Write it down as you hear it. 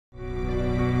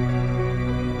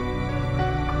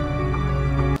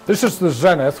This is the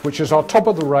Zenith, which is our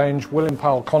top-of-the-range William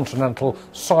Powell Continental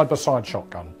side-by-side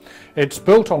shotgun. It's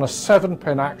built on a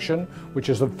 7-pin action, which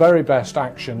is the very best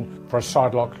action for a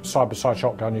side-by-side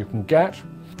shotgun you can get.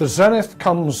 The Zenith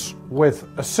comes with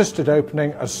assisted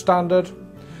opening as standard,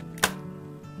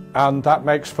 and that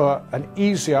makes for an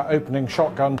easier opening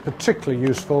shotgun, particularly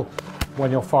useful when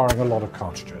you're firing a lot of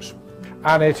cartridges.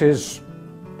 And it is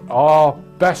our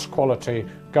best quality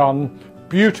gun,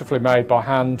 beautifully made by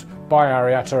hand by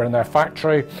Arietta in their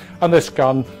factory, and this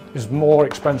gun is more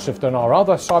expensive than our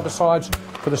other side-by-sides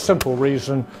for the simple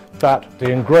reason that the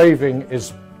engraving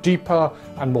is deeper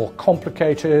and more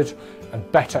complicated and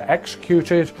better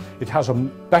executed. It has a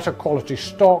better quality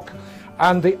stock,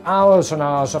 and the hours and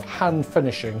hours of hand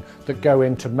finishing that go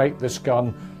in to make this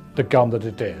gun the gun that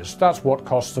it is. That's what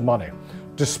costs the money.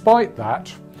 Despite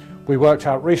that, we worked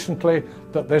out recently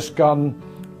that this gun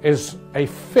is a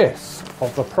fifth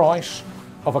of the price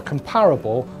of a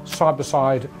comparable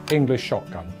side-by-side English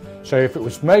shotgun. So if it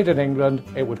was made in England,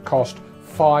 it would cost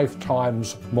 5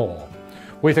 times more.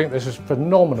 We think this is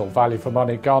phenomenal value for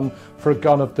money gun for a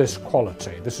gun of this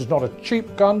quality. This is not a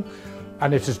cheap gun,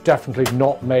 and it is definitely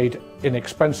not made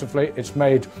inexpensively. It's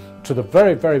made to the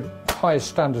very, very highest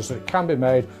standards that it can be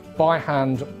made by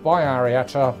hand, by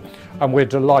Arietta, and we're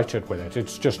delighted with it.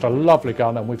 It's just a lovely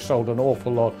gun, and we've sold an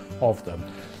awful lot of them.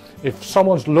 If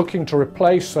someone's looking to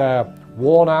replace their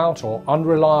worn out or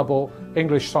unreliable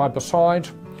English side-by-side,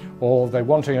 or they're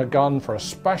wanting a gun for a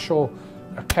special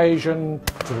occasion,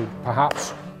 to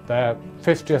perhaps their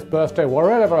 50th birthday,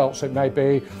 wherever else it may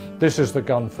be, this is the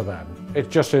gun for them.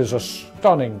 It just is a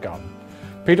stunning gun.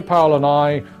 Peter Powell and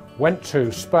I went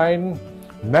to Spain,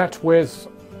 met with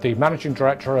the managing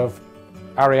director of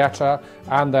Arietta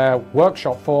and their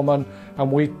workshop foreman,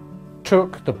 and we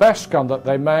took the best gun that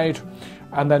they made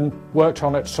and then worked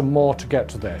on it some more to get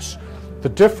to this. The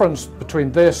difference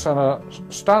between this and a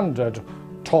standard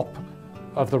top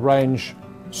of the range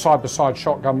side-by-side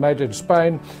shotgun made in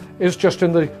Spain is just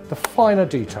in the finer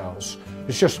details.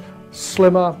 It's just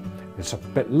slimmer, it's a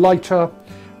bit lighter,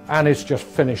 and it's just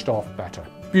finished off better.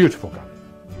 Beautiful gun.